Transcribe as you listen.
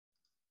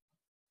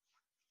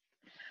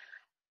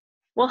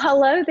Well,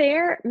 hello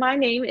there. My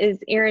name is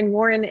Erin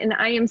Warren, and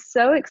I am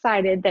so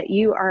excited that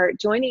you are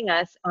joining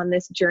us on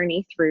this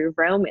journey through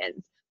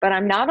Romans. But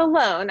I'm not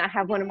alone. I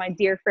have one of my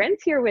dear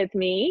friends here with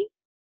me.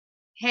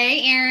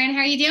 Hey, Erin,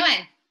 how are you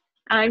doing?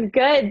 I'm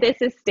good.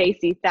 This is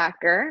Stacey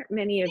Thacker.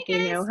 Many of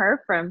Hey, you know guys.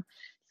 her from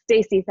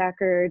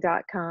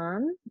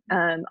staceythacker.com,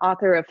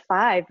 author of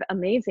 5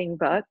 amazing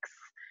books,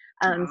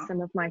 Aw, some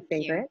of my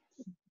thank you. favorites.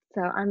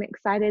 So I'm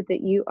excited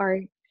that you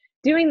are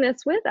doing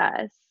this with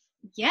us.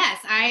 Yes,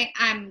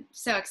 I'm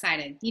so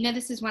excited. You know,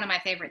 this is one of my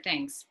favorite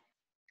things.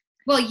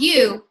 Well, It,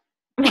 you,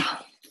 I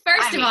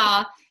first of mean,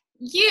 all,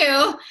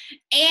 you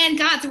and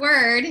God's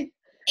word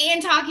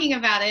and talking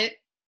about it.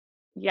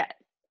 yes.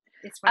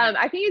 It's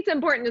wonderful. I think it's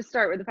important to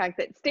start with the fact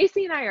that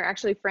Stacey and I are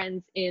actually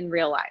friends in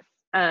real life.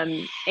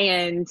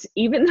 And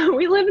even though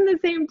we live in the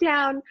same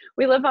town,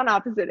 we live on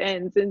opposite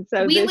ends. And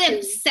so We this live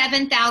is,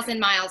 7,000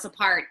 miles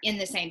apart in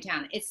the same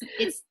town.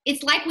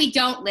 It's like we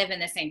don't live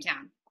in the same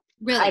town.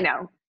 I Really.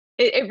 know,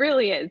 it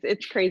really is.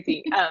 It's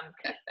crazy.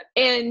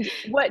 And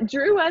what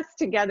drew us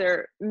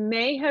together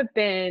may have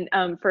been,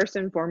 first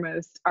and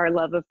foremost, our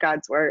love of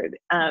God's word.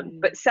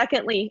 But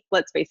secondly,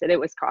 let's face it, it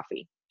was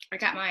coffee. I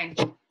got mine.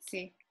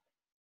 See.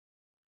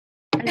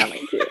 I got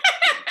mine too.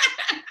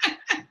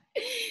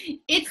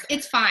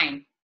 It's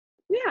fine.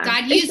 Yeah,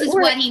 God uses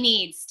what he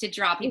needs to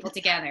draw people it's,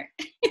 together.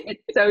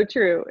 it's so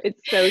true.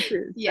 It's so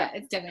true. So, Yeah,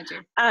 it's definitely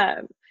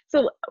true.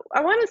 so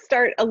I want to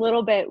start a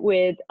little bit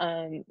with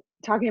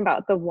talking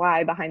about the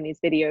why behind these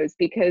videos,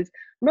 because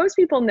most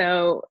people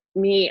know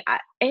me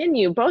and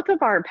you, both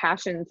of our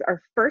passions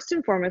are first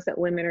and foremost that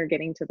women are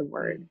getting to the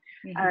word.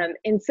 Mm-hmm.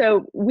 And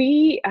so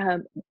we're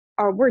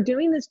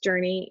doing this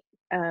journey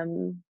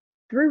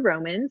through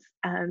Romans.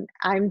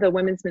 I'm the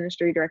women's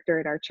ministry director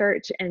at our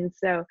church. And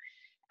so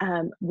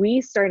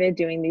we started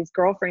doing these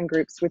girlfriend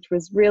groups, which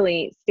was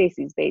really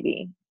Stacey's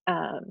baby.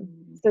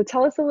 So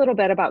tell us a little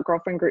bit about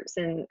girlfriend groups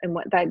and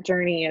what that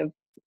journey of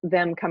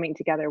them coming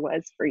together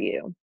was for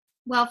you.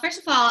 Well, first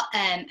of all,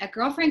 a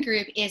girlfriend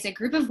group is a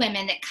group of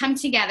women that come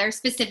together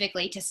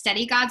specifically to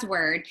study God's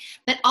word,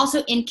 but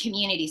also in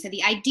community. So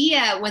the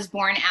idea was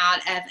born out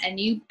of a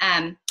new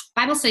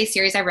Bible study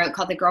series I wrote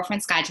called The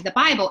Girlfriend's Guide to the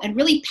Bible. And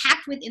really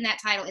packed within that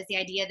title is the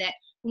idea that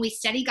when we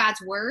study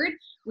God's word,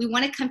 we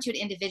want to come to it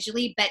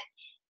individually, but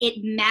it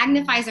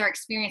magnifies our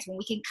experience when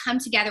we can come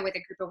together with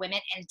a group of women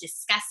and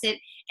discuss it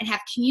and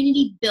have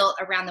community built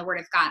around the word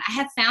of God. I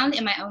have found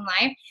in my own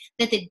life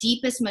that the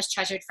deepest, most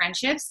treasured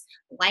friendships,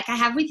 like I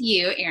have with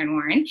you, Erin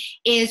Warren,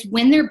 is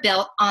when they're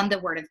built on the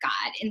word of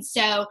God. And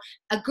so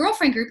a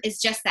girlfriend group is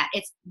just that.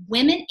 It's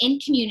women in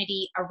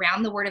community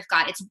around the word of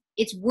God.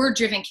 It's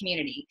word-driven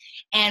community.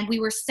 And we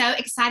were so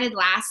excited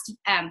last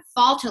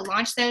fall to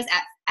launch those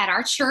at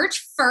our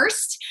church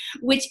first,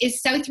 which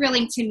is so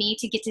thrilling to me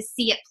to get to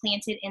see it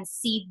planted and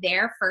seed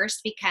there first,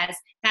 because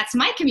that's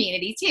my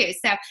community too.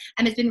 So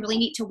it's been really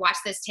neat to watch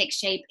this take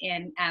shape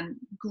and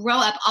grow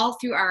up all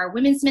through our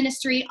women's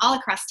ministry all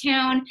across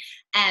town.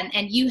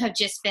 And you have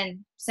just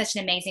been such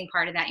an amazing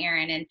part of that,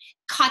 Erin, and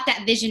caught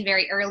that vision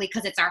very early,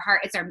 because it's our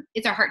heart,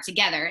 it's our heart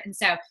together. And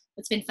so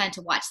it's been fun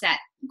to watch that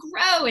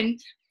grow and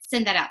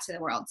send that out to the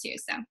world too.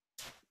 So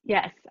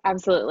Yes,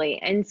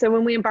 absolutely. And so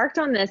when we embarked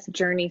on this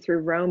journey through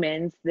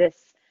Romans this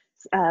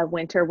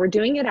winter, we're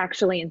doing it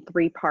actually in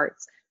 3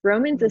 parts.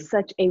 Romans is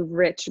such a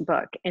rich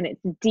book, and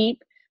it's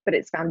deep, but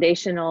it's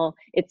foundational.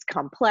 It's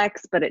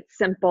complex, but it's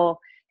simple.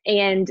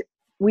 And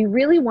we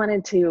really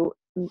wanted to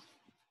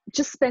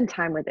just spend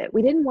time with it.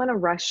 We didn't want to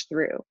rush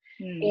through.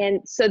 And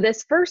so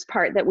this first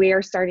part that we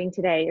are starting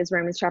today is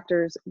Romans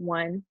chapters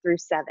 1 through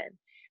 7.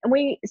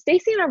 And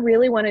Stacey and I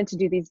really wanted to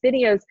do these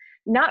videos,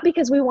 not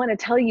because we want to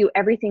tell you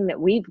everything that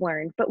we've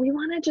learned, but we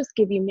want to just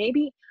give you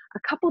maybe a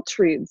couple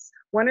truths,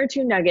 1 or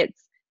 2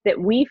 nuggets that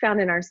we found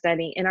in our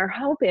study. And our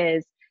hope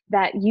is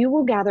that you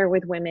will gather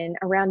with women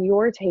around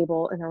your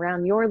table and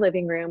around your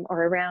living room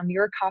or around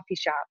your coffee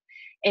shop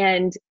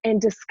and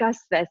discuss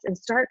this and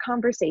start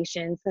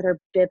conversations that are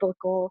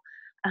biblical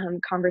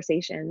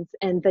conversations,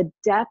 and the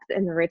depth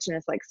and the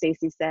richness, like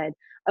Stacey said,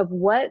 of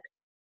what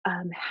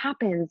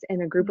happens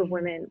in a group of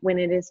women when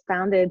it is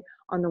founded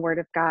on the word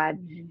of God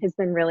has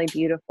been really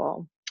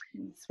beautiful.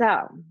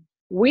 So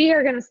we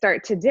are going to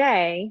start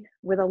today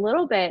with a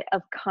little bit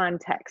of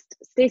context.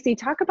 Stacey,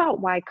 talk about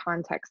why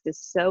context is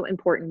so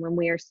important when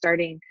we are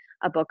starting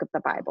a book of the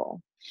Bible.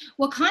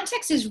 Well,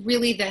 context is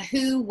really the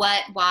who,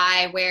 what,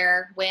 why,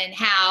 where, when,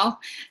 how,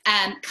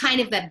 kind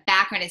of the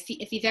background.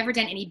 If you've ever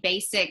done any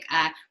basic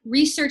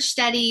research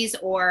studies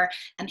or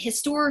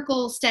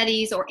historical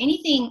studies or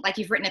anything, like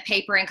you've written a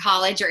paper in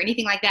college or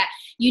anything like that,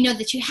 you know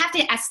that you have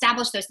to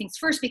establish those things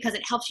first, because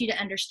it helps you to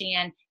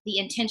understand the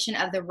intention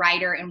of the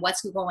writer and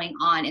what's going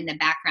on in the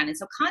background. And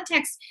so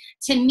context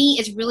to me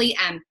is really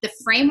the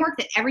framework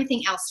that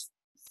everything else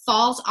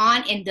falls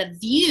on, in the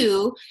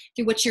view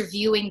through which you're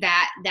viewing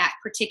that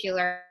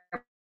particular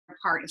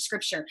part of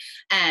scripture.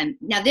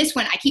 Now this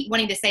one, I keep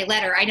wanting to say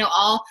letter. I know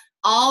all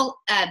all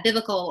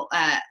biblical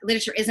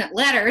literature isn't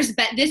letters,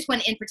 but this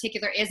one in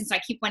particular is, and so I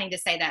keep wanting to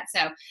say that.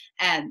 So,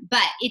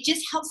 but it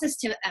just helps us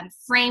to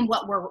frame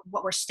what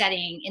we're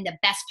studying in the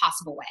best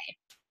possible way.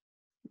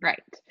 Right.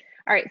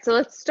 All right. So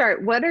let's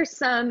start. What are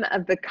some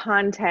of the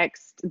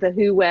context, the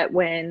who, what,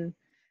 when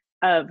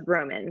of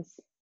Romans?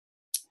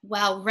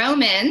 Well,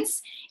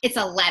 Romans, it's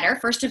a letter,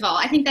 first of all.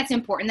 I think that's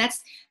important.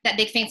 That's that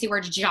big fancy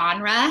word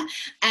genre.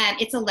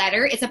 It's a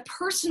letter. It's a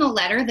personal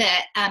letter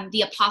that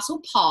the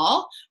Apostle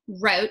Paul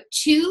wrote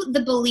to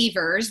the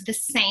believers, the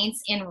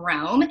saints in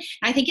Rome. And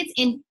I think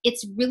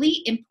it's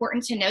really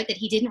important to note that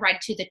he didn't write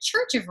it to the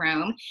Church of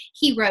Rome.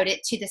 He wrote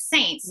it to the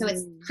saints. So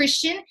it's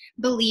Christian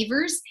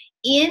believers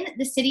in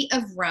the city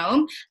of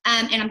Rome.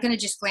 And I'm going to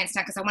just glance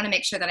now because I want to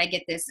make sure that I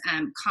get this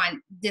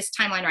this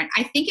timeline right.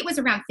 I think it was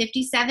around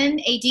 57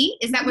 AD.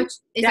 Is that what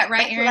is that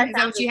right, Erin? Is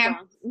that what you have?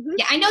 Mm-hmm.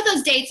 Yeah, I know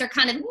those dates are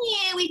kind of,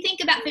 we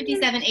think about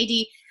 57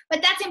 AD,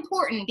 but that's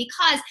important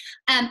because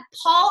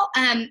Paul,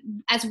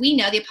 as we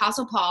know, the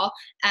Apostle Paul,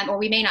 or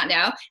we may not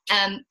know,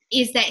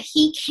 is that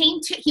he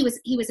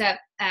was a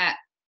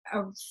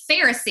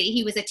Pharisee.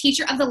 He was a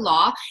teacher of the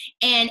law,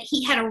 and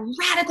he had a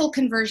radical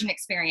conversion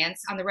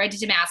experience on the road to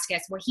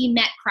Damascus where he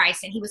met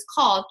Christ, and he was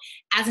called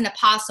as an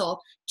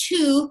apostle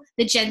to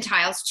the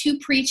Gentiles to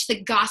preach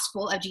the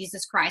gospel of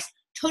Jesus Christ.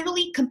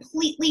 Totally,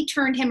 completely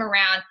turned him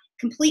around,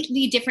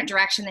 completely different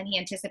direction than he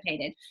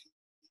anticipated.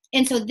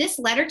 And so this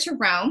letter to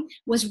Rome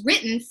was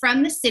written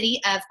from the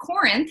city of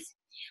Corinth.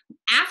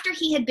 After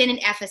he had been in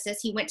Ephesus,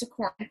 he went to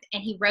Corinth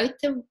and he wrote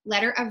the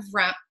letter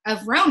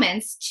of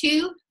Romans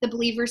to the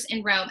believers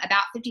in Rome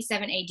about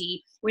 57 AD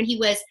when he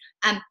was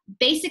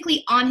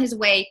basically on his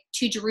way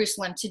to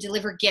Jerusalem to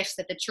deliver gifts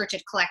that the church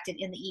had collected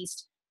in the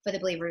East for the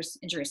believers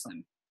in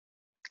Jerusalem.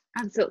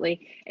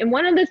 Absolutely. And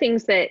one of the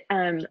things that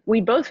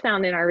we both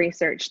found in our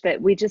research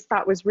that we just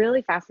thought was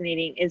really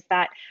fascinating is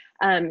that,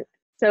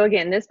 so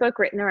again, this book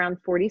written around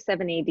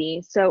 47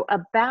 AD, so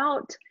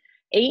about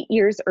 8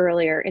 years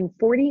earlier in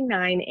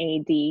 49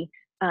 AD,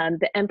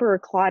 the Emperor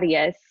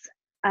Claudius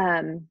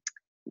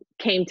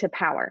came to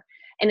power.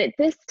 And at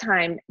this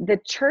time, the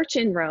church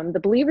in Rome,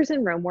 the believers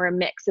in Rome were a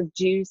mix of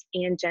Jews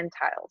and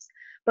Gentiles.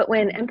 But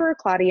when Emperor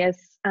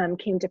Claudius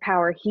came to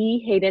power,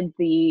 he hated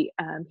he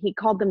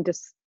called them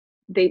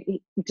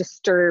they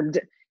disturbed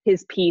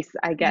his peace,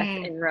 I guess,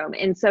 in Rome.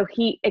 And so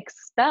he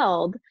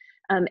exiled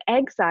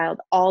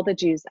all the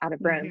Jews out of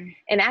Rome.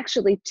 And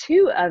actually,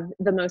 two of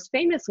the most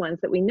famous ones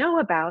that we know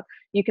about,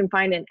 you can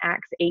find in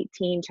Acts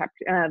 18,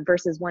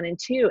 verses 1 and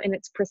 2, and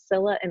it's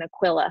Priscilla and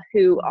Aquila,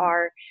 who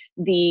are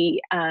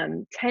the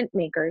tent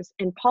makers.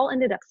 And Paul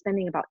ended up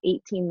spending about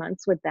 18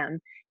 months with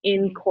them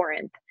in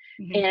Corinth.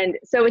 And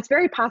so it's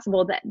very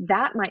possible that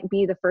that might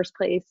be the first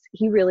place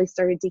he really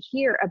started to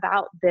hear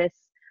about this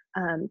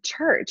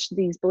church,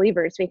 these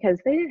believers, because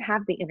they didn't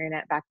have the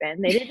internet back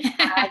then. They didn't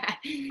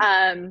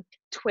have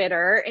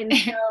Twitter and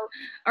so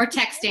or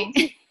texting.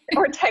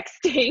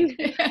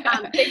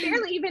 They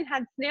barely even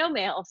had snail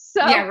mail.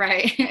 So yeah,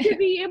 right. to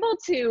be able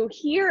to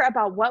hear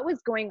about what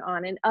was going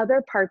on in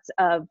other parts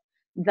of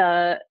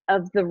the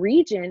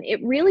region, it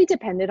really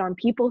depended on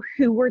people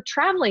who were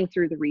traveling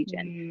through the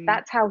region.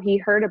 That's how he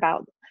heard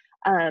about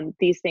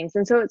these things.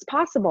 And so it's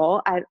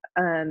possible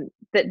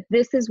that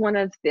this is one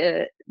of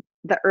the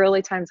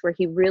early times where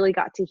he really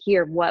got to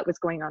hear what was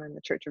going on in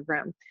the Church of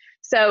Rome.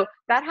 So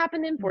that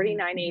happened in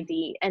 49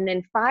 AD. And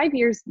then 5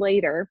 years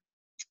later,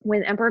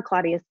 when Emperor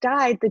Claudius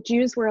died, the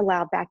Jews were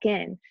allowed back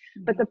in.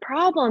 But the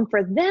problem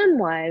for them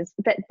was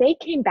that they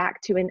came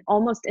back to an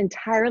almost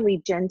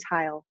entirely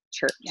Gentile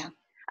church. Yeah,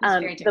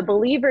 the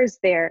believers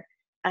there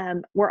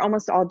were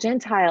almost all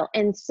Gentile.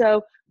 And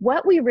so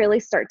what we really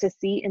start to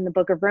see in the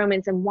book of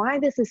Romans and why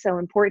this is so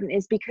important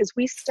is because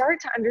we start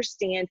to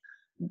understand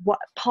what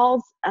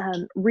Paul's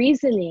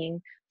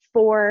reasoning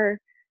for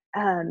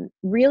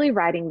really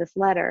writing this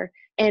letter.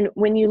 And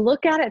when you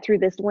look at it through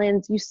this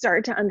lens, you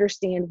start to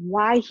understand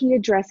why he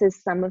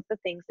addresses some of the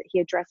things that he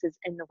addresses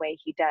in the way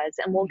he does.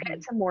 And we'll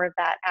get to more of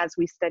that as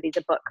we study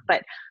the book.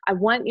 But I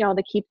want y'all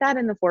to keep that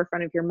in the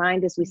forefront of your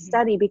mind as we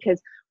study,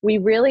 because we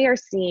really are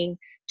seeing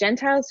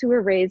Gentiles who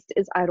were raised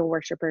as idol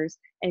worshipers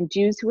and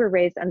Jews who were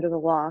raised under the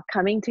law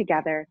coming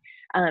together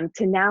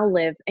to now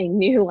live a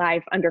new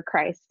life under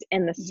Christ,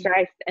 and the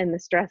strife and the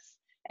stress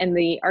and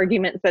the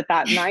arguments that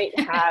might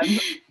have.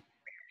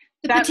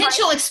 The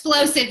potential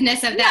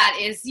explosiveness of that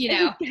is,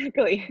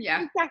 Exactly.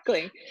 Yeah.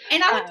 Exactly.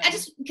 And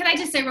can I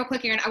just say real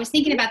quick, Erin, I was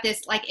thinking about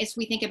this, like, as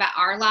we think about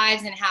our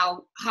lives and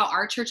how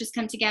our churches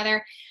come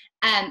together.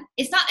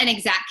 It's not an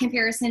exact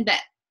comparison, but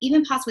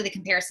even possibly the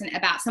comparison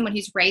about someone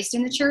who's raised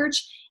in the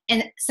church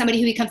and somebody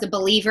who becomes a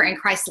believer in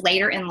Christ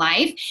later in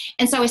life.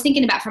 And so I was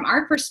thinking about, from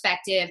our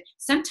perspective,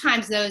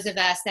 sometimes those of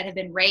us that have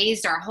been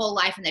raised our whole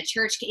life in the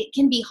church, it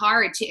can be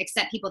hard to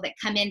accept people that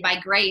come in by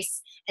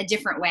grace a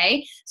different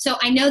way. So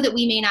I know that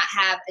we may not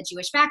have a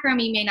Jewish background,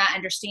 we may not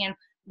understand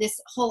this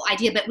whole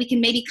idea, but we can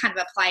maybe kind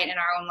of apply it in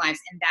our own lives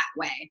in that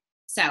way.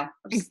 So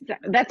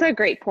that's a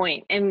great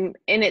point. And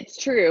it's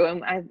true.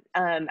 And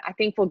I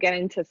think we'll get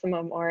into some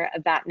more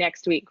of that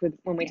next week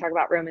when we talk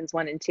about Romans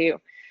 1 and 2.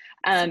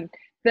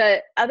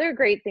 The other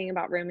great thing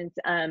about Romans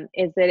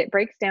is that it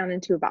breaks down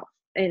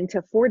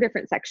into 4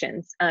 different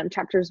sections.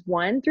 Chapters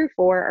 1 through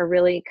 4 are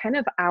really kind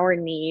of our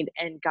need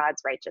and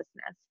God's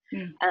righteousness.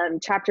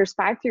 Chapters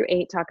 5 through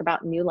 8 talk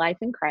about new life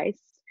in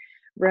Christ.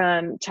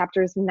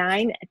 Chapters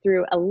 9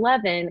 through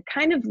 11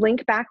 kind of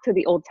link back to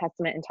the Old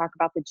Testament and talk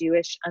about the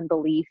Jewish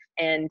unbelief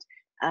and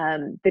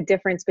the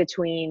difference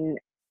between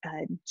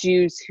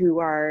Jews who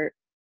are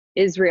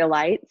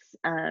Israelites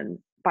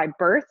by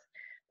birth,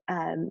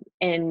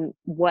 and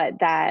what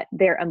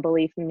their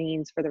unbelief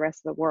means for the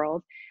rest of the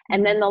world.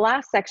 And then the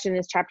last section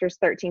is chapters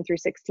 13 through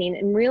 16.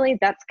 And really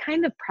that's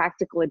kind of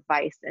practical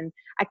advice. And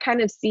I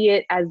kind of see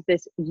it as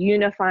this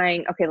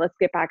unifying, okay, let's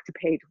get back to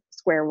page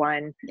square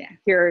one. Yeah.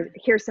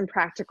 Here's some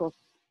practical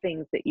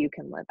things that you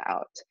can live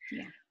out.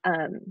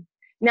 Yeah.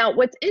 Now,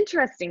 what's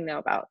interesting though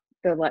about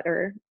the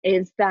letter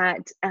is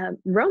that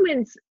Rome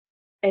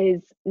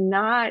is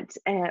not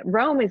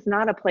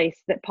a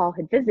place that Paul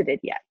had visited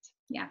yet.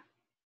 Yeah.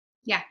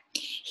 Yeah.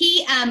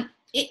 He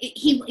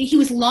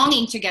was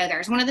longing to go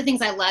there. It's one of the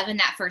things I love in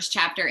that first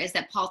chapter is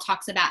that Paul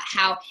talks about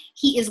how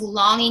he is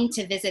longing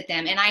to visit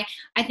them. And I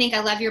think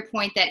I love your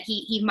point that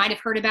he might have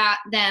heard about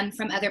them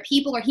from other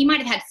people, or he might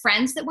have had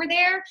friends that were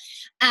there.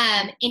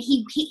 And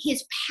he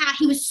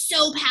was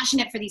so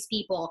passionate for these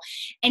people.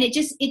 And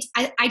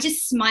I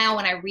just smile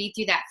when I read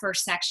through that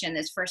first section,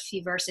 those first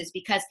few verses,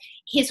 because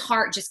his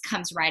heart just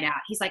comes right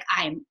out. He's like,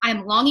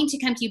 I'm longing to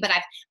come to you, but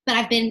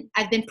I've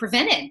been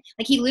prevented.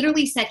 Like he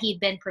literally said he'd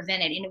been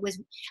prevented. And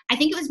I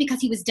think it was because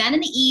he was done in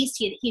the East.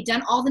 He had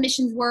done all the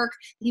missions work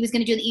that he was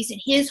going to do in the East,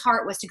 and his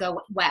heart was to go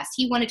west.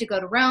 He wanted to go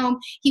to Rome.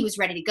 He was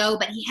ready to go,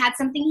 but he had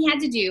something he had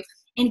to do,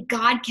 and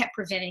God kept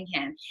preventing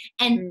him.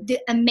 And the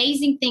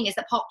amazing thing is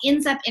that Paul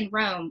ends up in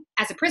Rome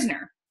as a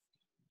prisoner.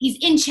 He's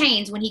in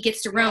chains when he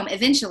gets to Rome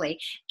eventually.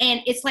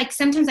 And it's like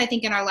sometimes I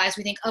think in our lives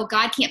we think, oh,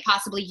 God can't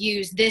possibly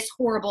use this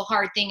horrible,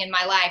 hard thing in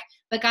my life.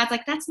 But God's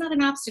like, that's not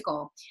an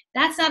obstacle.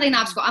 That's not an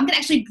obstacle. I'm going to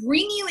actually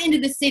bring you into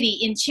the city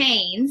in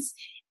chains,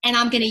 and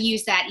I'm going to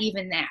use that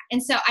even that.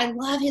 And so I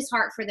love his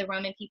heart for the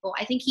Roman people.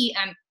 I think he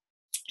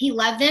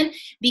loved them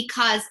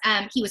because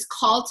he was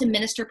called to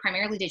minister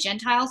primarily to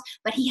Gentiles,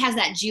 but he has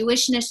that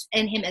Jewishness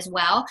in him as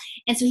well.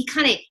 And so he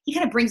kind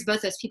of brings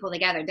both those people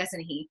together,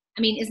 doesn't he?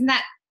 I mean, isn't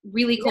that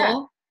really cool?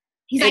 Yeah.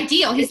 He's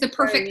ideal. He's the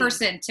perfect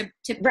person to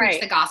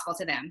preach the gospel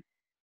to them.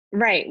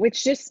 Right.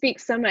 Which just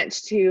speaks so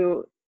much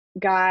to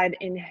God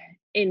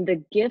in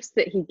the gifts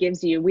that he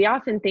gives you. We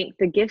often think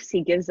the gifts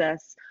he gives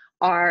us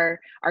are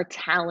our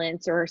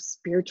talents or our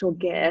spiritual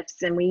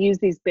gifts, and we use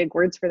these big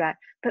words for that.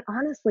 But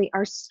honestly,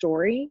 our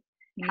story,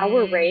 how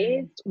we're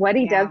raised, what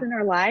he does in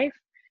our life,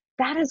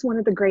 that is one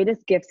of the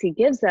greatest gifts he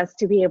gives us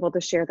to be able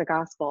to share the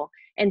gospel.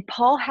 And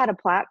Paul had a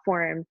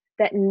platform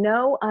that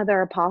no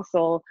other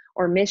apostle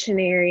or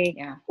missionary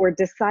or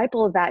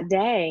disciple of that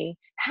day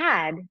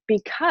had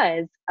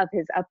because of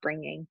his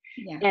upbringing.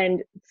 Yeah.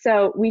 And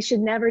so we should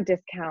never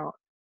discount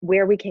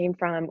where we came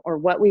from or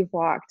what we've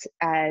walked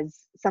as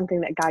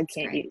something that God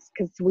can't use,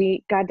 because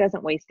God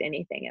doesn't waste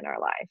anything in our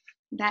life.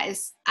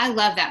 I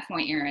love that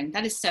point, Erin.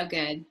 That is so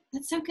good.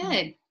 That's so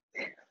good.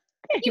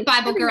 You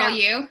Bible girl,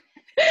 you.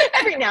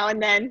 Every now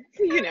and then,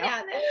 you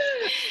know.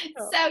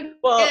 So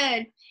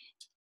good.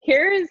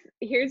 Here's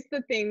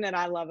the thing that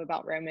I love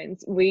about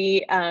Romans.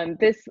 We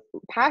this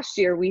past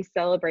year we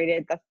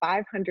celebrated the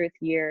 500th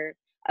year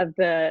of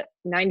the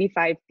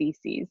 95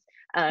 Theses.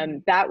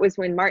 That was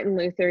when Martin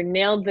Luther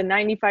nailed the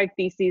 95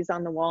 Theses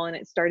on the wall, and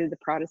it started the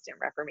Protestant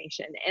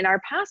Reformation. And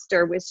our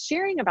pastor was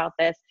sharing about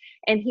this,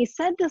 and he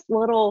said this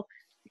little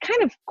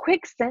kind of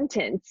quick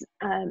sentence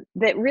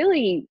that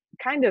really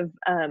kind of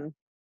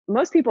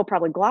most people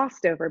probably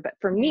glossed over, but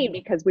for me,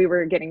 because we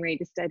were getting ready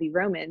to study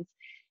Romans,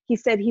 he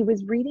said he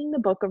was reading the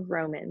book of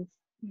Romans,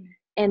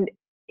 and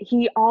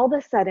he all of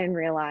a sudden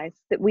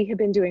realized that we had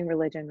been doing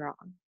religion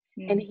wrong.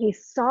 And he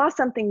saw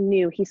something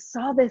new. He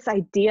saw this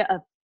idea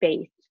of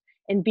faith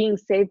and being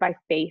saved by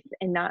faith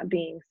and not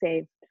being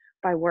saved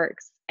by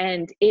works.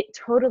 And it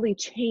totally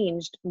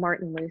changed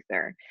Martin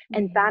Luther.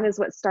 And that is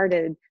what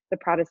started the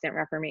Protestant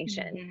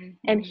Reformation.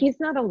 And he's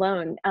not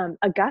alone.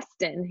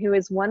 Augustine, who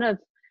is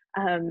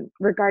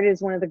regarded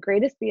as one of the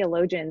greatest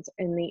theologians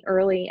in the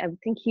early, I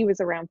think he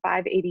was around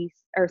 580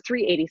 or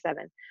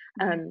 387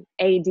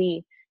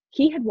 AD.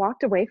 He had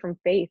walked away from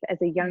faith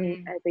as a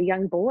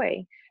young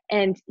boy,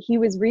 and he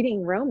was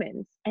reading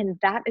Romans, and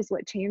that is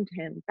what changed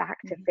him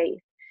back to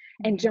faith.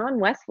 And John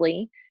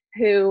Wesley,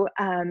 who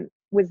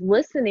was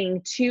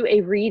listening to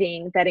a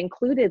reading that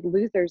included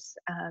Luther's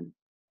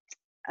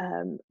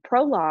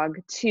prologue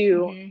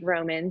to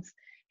Romans,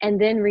 and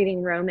then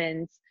reading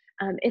Romans,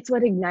 it's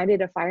what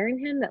ignited a fire in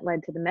him that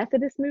led to the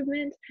Methodist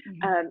movement.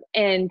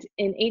 And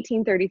in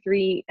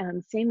 1833,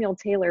 Samuel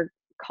Taylor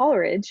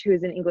Coleridge, who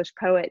is an English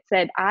poet,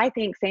 said, "I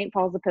think St.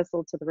 Paul's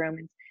epistle to the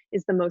Romans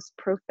is the most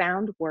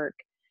profound work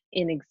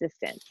in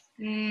existence."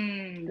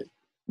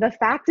 The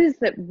fact is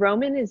that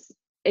Roman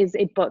is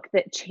a book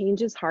that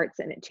changes hearts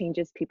and it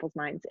changes people's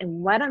minds.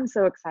 And what I'm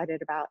so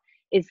excited about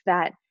is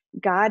that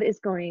God is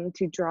going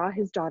to draw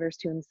his daughters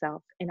to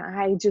himself. And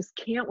I just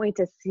can't wait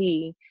to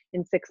see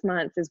in 6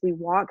 months as we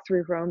walk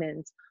through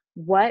Romans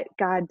what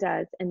God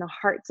does in the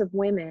hearts of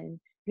women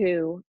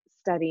who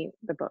study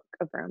the book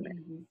of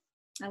Romans.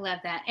 I love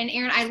that. And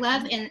Erin, I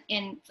love in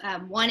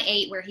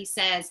 1:8 where he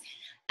says,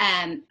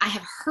 I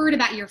have heard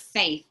about your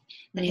faith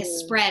that has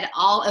spread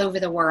all over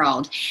the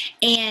world.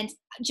 And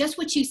just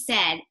what you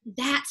said,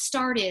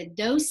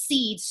 those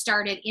seeds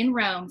started in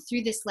Rome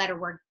through this letter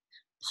where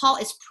Paul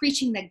is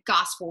preaching the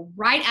gospel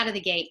right out of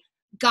the gate.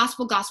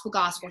 Gospel, gospel,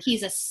 gospel.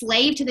 He's a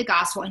slave to the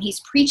gospel and he's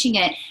preaching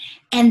it,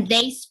 and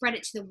they spread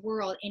it to the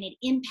world, and it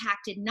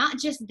impacted not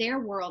just their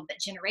world, but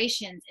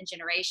generations and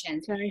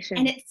generations.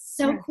 And it's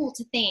so cool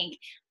to think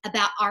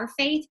about our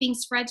faith being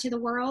spread to the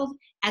world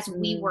as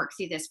we work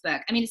through this book.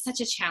 I mean, it's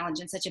such a challenge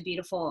and such a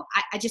beautiful,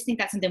 I just think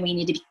that's something we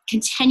need to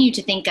continue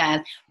to think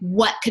of,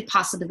 what could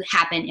possibly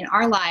happen in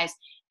our lives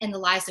and the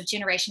lives of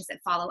generations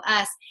that follow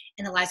us,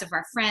 and the lives of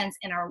our friends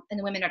and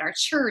the women at our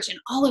church and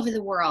all over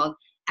the world,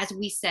 as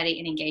we study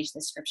and engage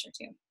this scripture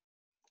too.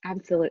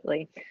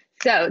 Absolutely.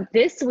 So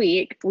this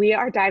week we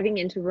are diving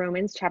into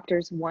Romans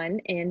chapters 1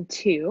 and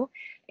 2,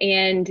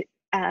 and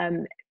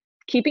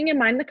keeping in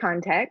mind the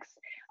context,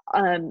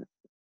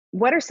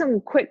 what are some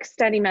quick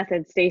study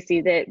methods,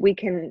 Stacey, that we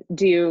can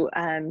do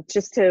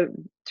just to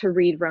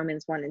read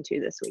Romans 1 and 2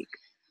 this week?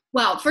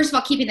 Well, first of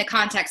all, keeping the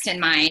context in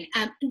mind,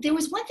 there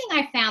was one thing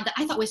I found that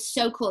I thought was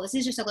so cool. This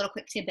is just a little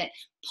quick tidbit.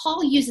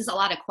 Paul uses a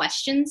lot of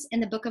questions in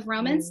the book of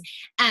Romans.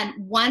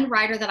 One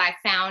writer that I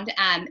found,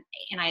 and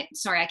I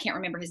can't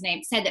remember his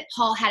name, said that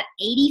Paul had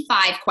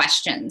 85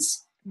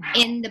 questions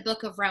in the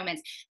book of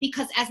Romans,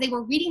 because as they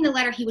were reading the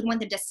letter, he would want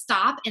them to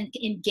stop and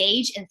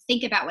engage and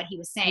think about what he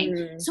was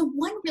saying. So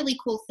one really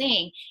cool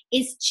thing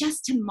is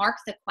just to mark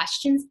the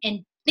questions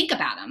and think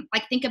about them,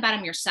 think about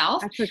them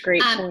yourself. That's a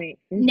great point.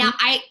 Now,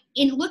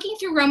 in looking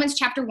through Romans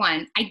chapter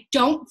 1, I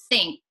don't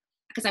think,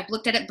 because I've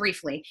looked at it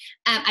briefly,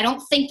 I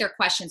don't think they're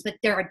questions, but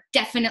there are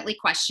definitely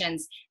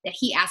questions that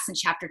he asks in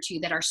chapter 2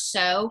 that are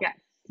so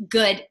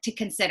good to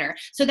consider.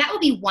 So that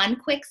would be one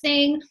quick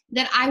thing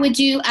that I would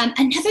do.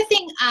 Another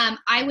thing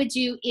I would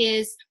do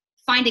is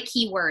find a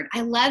key word.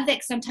 I love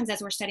that sometimes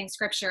as we're studying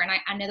scripture, and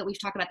I know that we've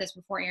talked about this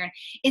before, Erin,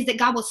 is that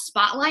God will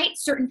spotlight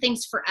certain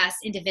things for us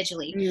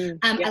individually.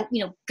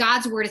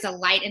 God's word is a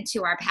light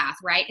into our path,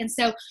 right? And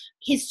so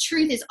his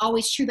truth is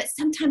always true, but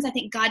sometimes I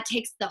think God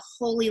takes the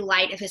holy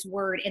light of his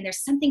word, and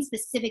there's something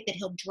specific that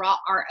he'll draw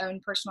our own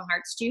personal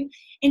hearts to,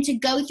 and to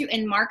go through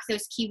and mark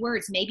those key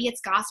words. Maybe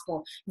it's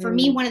gospel. For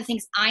me, one of the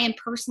things I am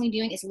personally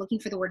doing is looking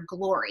for the word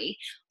glory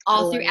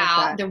all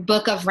throughout the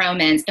book of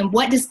Romans. And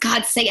what does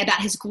God say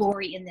about his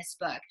glory in this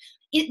book?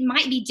 It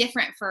might be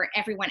different for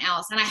everyone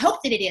else. And I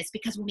hope that it is,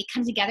 because when we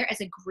come together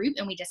as a group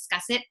and we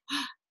discuss it,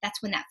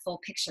 that's when that full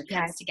picture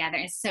comes together.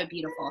 It's so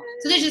beautiful.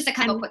 So there's just a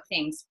couple quick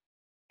things.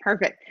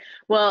 Perfect.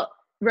 Well,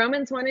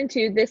 Romans 1 and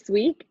 2 this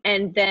week,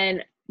 and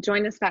then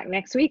join us back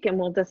next week and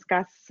we'll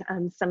discuss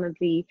some of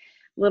the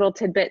little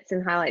tidbits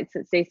and highlights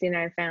that Stacey and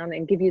I have found,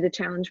 and give you the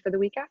challenge for the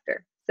week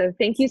after. So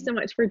thank you so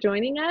much for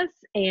joining us.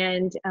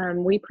 And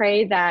we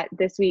pray that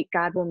this week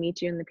God will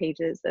meet you in the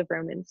pages of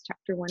Romans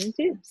chapter 1 and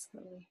 2.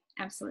 Absolutely.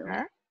 Absolutely.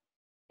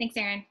 Thanks,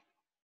 Erin.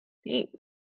 Thanks.